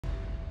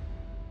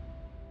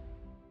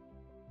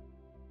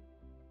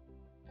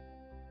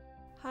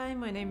Hi,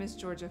 my name is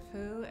Georgia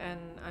Fu, and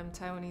I'm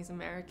Taiwanese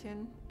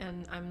American,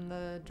 and I'm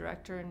the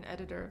director and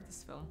editor of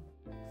this film.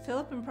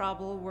 Phillip and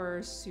Prabal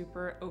were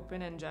super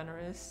open and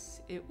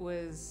generous. It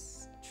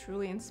was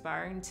truly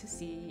inspiring to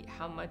see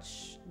how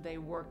much they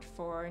worked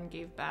for and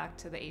gave back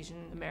to the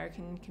Asian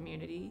American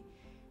community.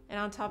 And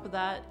on top of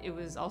that, it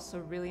was also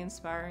really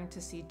inspiring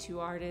to see two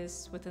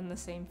artists within the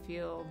same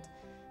field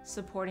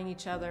supporting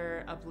each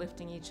other,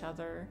 uplifting each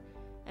other,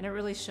 and it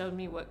really showed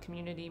me what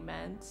community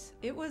meant.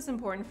 It was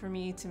important for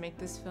me to make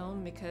this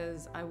film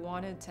because I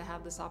wanted to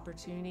have this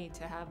opportunity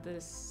to have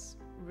this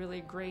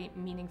really great,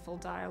 meaningful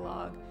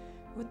dialogue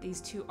with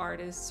these two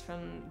artists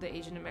from the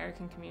Asian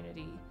American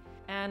community.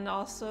 And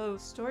also,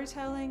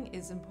 storytelling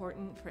is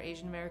important for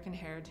Asian American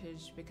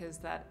heritage because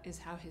that is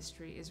how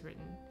history is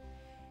written.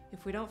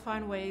 If we don't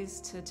find ways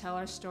to tell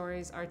our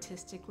stories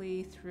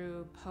artistically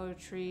through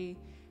poetry,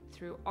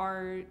 through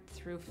art,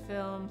 through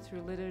film,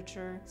 through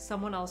literature,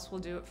 someone else will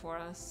do it for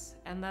us.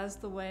 And that's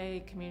the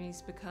way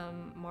communities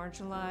become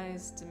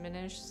marginalized,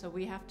 diminished, so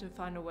we have to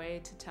find a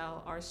way to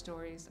tell our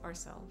stories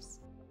ourselves.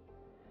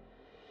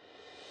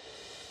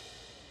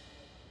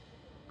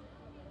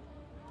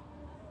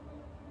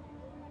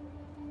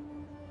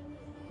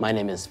 My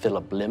name is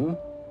Phillip Lim.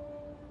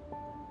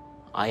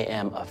 I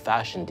am a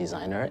fashion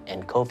designer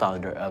and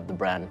co-founder of the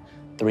brand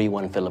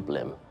 31 Phillip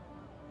Lim.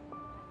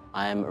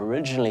 I am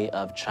originally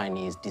of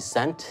Chinese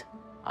descent.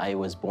 I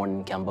was born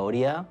in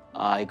Cambodia.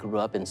 I grew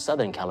up in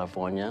Southern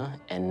California,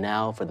 and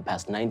now for the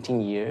past 19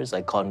 years,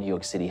 I call New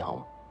York City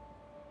home.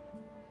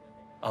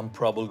 I'm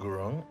Prabal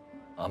Gurung.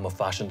 I'm a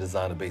fashion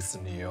designer based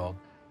in New York.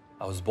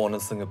 I was born in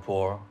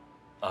Singapore.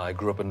 I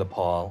grew up in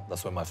Nepal.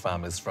 That's where my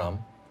family's from.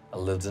 I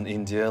lived in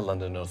India,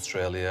 London,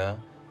 Australia,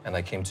 and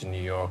I came to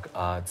New York.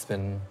 It's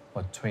been,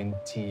 what,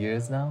 20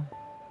 years now?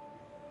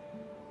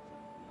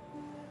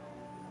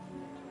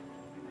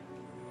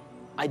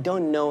 I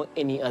don't know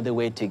any other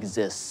way to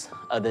exist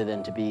other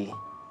than to be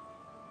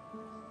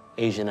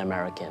Asian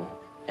American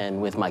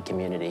and with my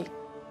community.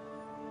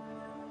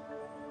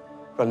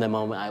 From the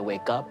moment I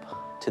wake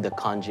up to the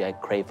congee I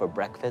crave for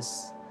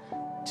breakfast,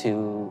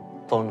 to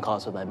phone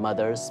calls with my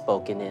mother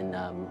spoken in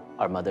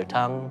our mother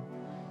tongue,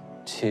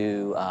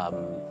 to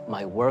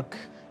my work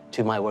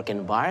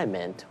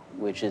environment,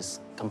 which is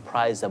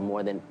comprised of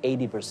more than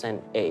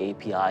 80%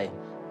 AAPI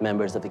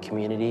members of the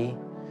community,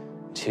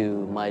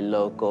 to my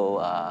local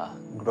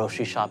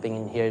grocery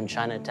shopping here in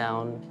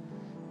Chinatown,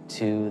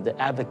 to the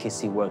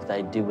advocacy work that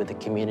I do with the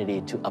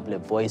community to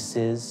uplift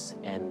voices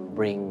and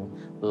bring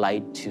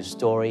light to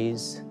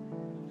stories.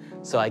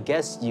 So I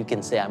guess you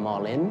can say I'm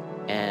all in,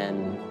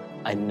 and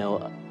I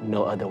know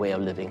no other way of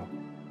living.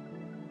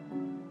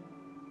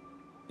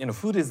 You know,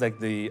 food is like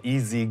the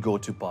easy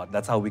go-to part.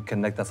 That's how we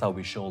connect, that's how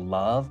we show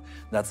love.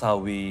 That's how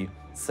we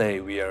say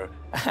we are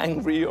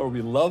angry or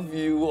we love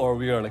you or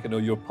we are like,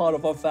 you're part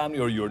of our family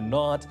or you're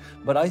not.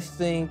 But I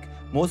think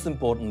most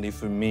importantly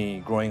for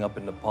me, growing up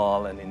in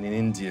Nepal and in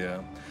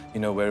India,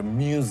 where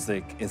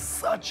music is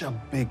such a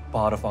big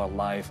part of our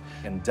life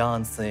and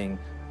dancing,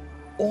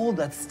 all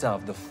that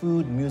stuff, the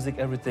food, music,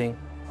 everything,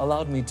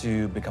 allowed me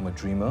to become a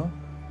dreamer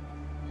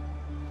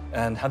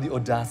and have the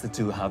audacity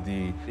to have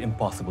the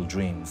impossible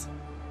dreams.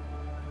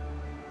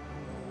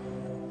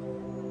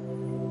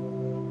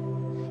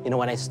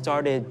 When I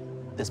started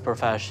this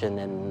profession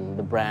and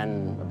the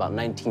brand about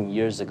 19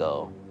 years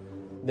ago,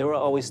 there were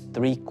always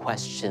three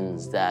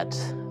questions that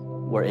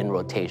were in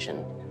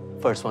rotation.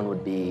 First one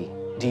would be,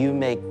 do you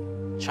make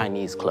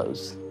Chinese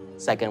clothes?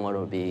 Second one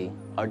would be,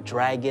 are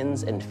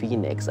dragons and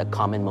phoenix a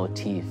common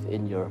motif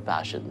in your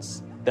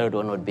fashions? Third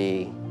one would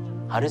be,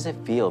 how does it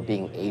feel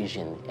being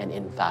Asian and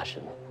in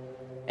fashion?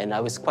 And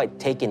I was quite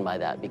taken by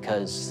that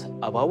because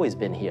I've always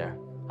been here.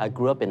 I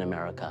grew up in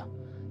America,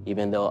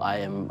 even though I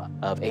am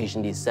of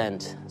Asian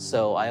descent.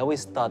 So I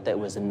always thought that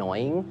was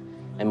annoying.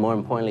 And more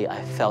importantly,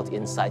 I felt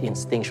inside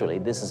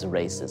instinctually, this is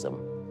racism,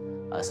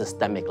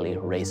 systemically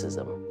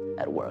racism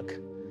at work.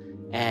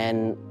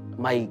 And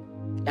my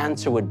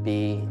answer would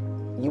be,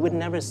 you would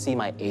never see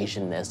my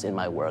Asianness in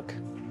my work.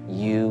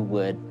 You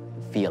would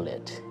feel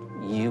it.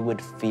 You would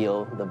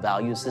feel the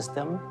value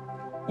system.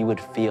 You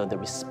would feel the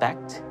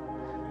respect.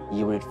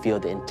 You would feel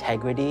the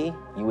integrity.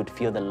 You would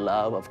feel the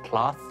love of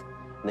cloth,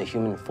 the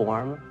human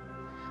form.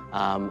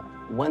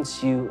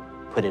 Once you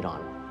put it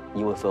on,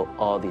 you will feel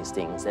all these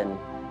things, and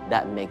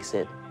that makes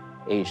it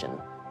Asian.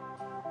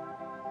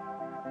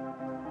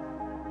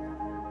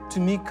 To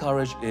me,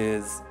 courage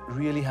is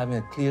really having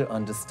a clear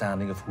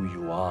understanding of who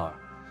you are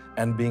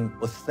and being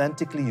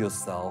authentically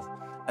yourself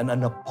and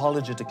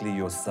unapologetically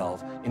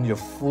yourself in your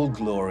full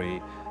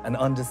glory, and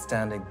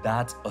understanding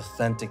that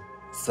authentic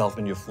self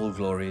in your full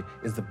glory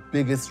is the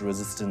biggest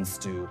resistance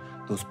to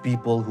those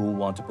people who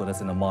want to put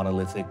us in a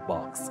monolithic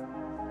box.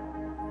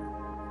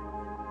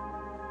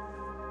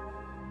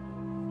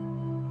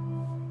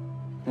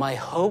 My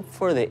hope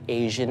for the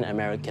Asian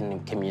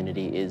American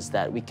community is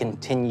that we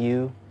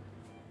continue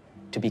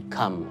to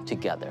become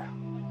together.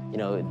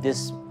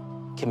 This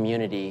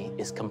community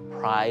is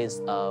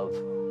comprised of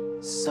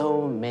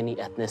so many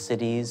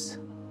ethnicities,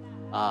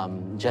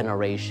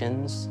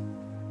 generations,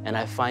 And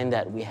I find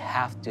that we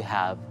have to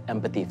have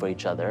empathy for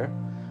each other.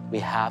 We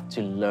have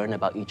to learn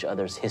about each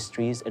other's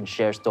histories and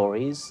share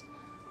stories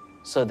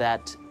so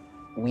that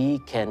we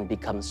can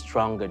become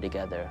stronger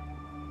together.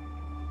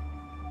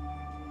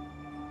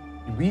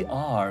 We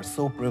are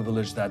so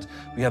privileged that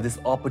we have this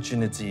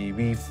opportunity.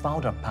 We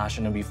found our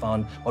passion and we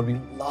found what we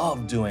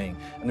love doing,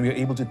 and we are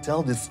able to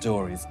tell these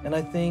stories. And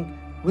I think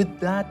with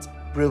that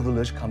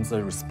privilege comes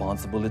a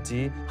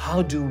responsibility.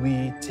 How do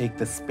we take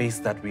the space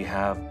that we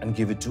have and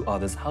give it to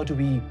others? How do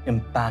we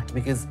impact?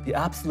 Because the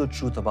absolute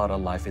truth about our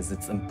life is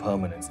its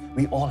impermanence.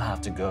 We all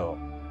have to go.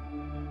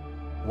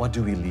 What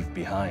do we leave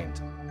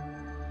behind?